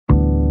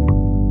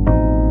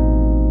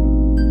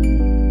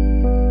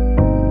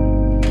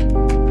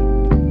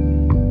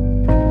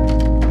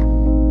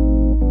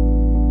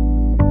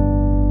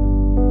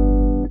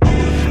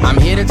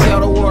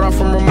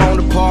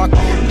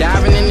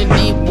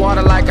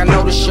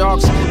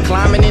sharks.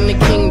 Climbing in the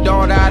king,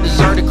 daughter, I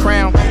deserve the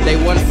crown.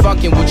 They wasn't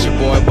fucking with your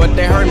boy, but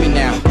they heard me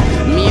now.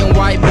 Me and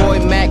white boy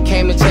Mac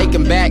came to take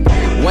him back,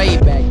 way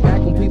back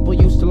when people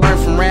used to learn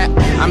from rap.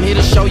 I'm here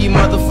to show you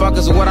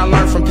motherfuckers what I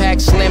learned from Pac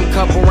Slim.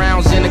 Couple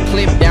rounds in a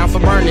clip, down for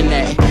burning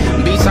that.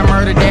 Beats, I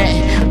murdered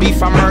that.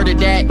 Beef, I murdered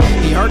that.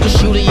 He heard the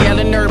shooter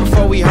yelling nerd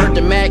before we heard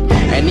the Mac.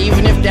 And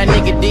even if that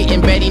nigga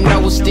didn't, bet he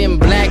know it's stem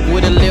black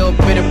with a little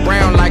bit of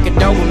brown like a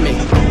Doberman.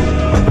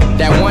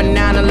 That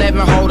 1911,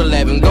 hold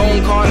 11. Go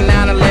and call the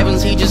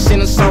 911s, he just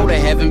sent a soul to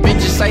heaven.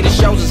 Bitches say the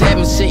shows is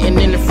heaven, sitting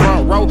in the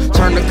front row.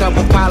 Turned a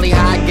couple poly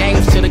high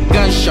games to the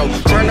gun show.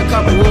 Turned a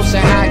couple Wilson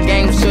high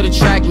games to the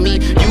track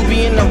meet. You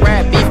be in the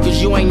rap beef,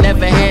 cause you ain't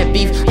never had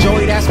beef.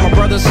 Joey, that's my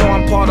brother, so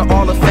I'm part of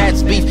all the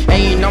fats beef.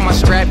 And you know my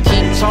strap,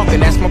 keep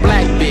talking, that's my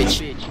black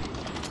bitch.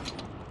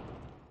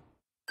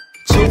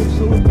 2,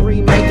 2,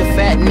 3, make a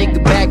fat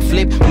nigga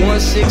backflip.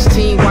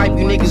 116, wipe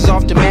you niggas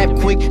off the map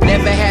quick.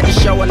 Never had to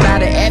show a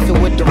lot of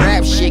effort with the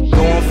rap shit.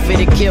 Going fit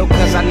to kill,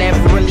 cause I never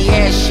really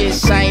had shit.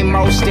 Same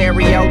old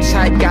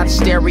stereotype, got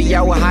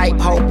stereo hype.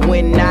 Hope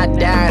when I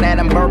die that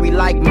I'm buried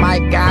like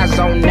Mike. Eyes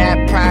on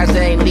that prize,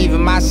 they ain't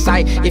leaving my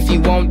sight. If you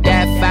want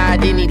that fire,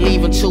 then he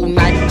leaving 2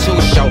 night, 2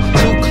 show.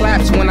 2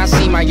 claps when I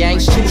see my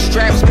yanks. 2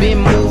 straps,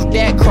 been moved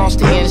that cross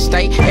the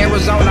interstate.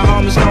 Arizona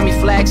homies call me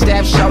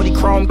Flagstaff, Shorty,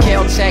 Chrome,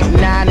 Kel-Tec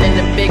 9 in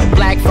the big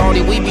black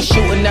 40. We be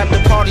shooting up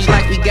the parties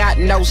like we got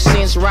no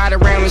sense. Ride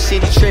around the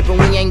city tripping,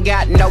 we ain't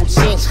got no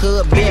tents.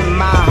 Hood been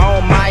my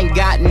home, I ain't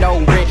got no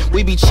rent.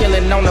 We be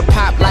chilling on the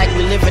pop like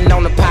we living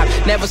on the pop.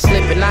 Never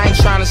slipping, I ain't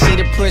trying to see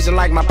the prison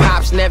like my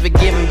pops. Never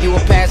giving you a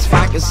pass if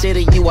I consider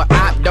you a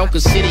op. Don't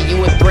consider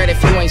you a threat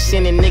if you ain't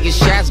sending niggas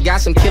shots.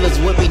 Got some killers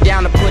with me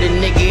down to put a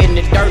nigga in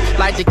the dirt.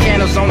 Light the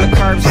candles on the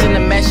curb, send a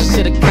message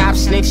to the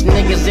cops. Snitch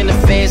niggas in the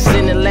feds,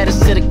 sending letters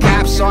to the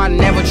cops. So I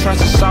never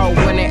trust a soul.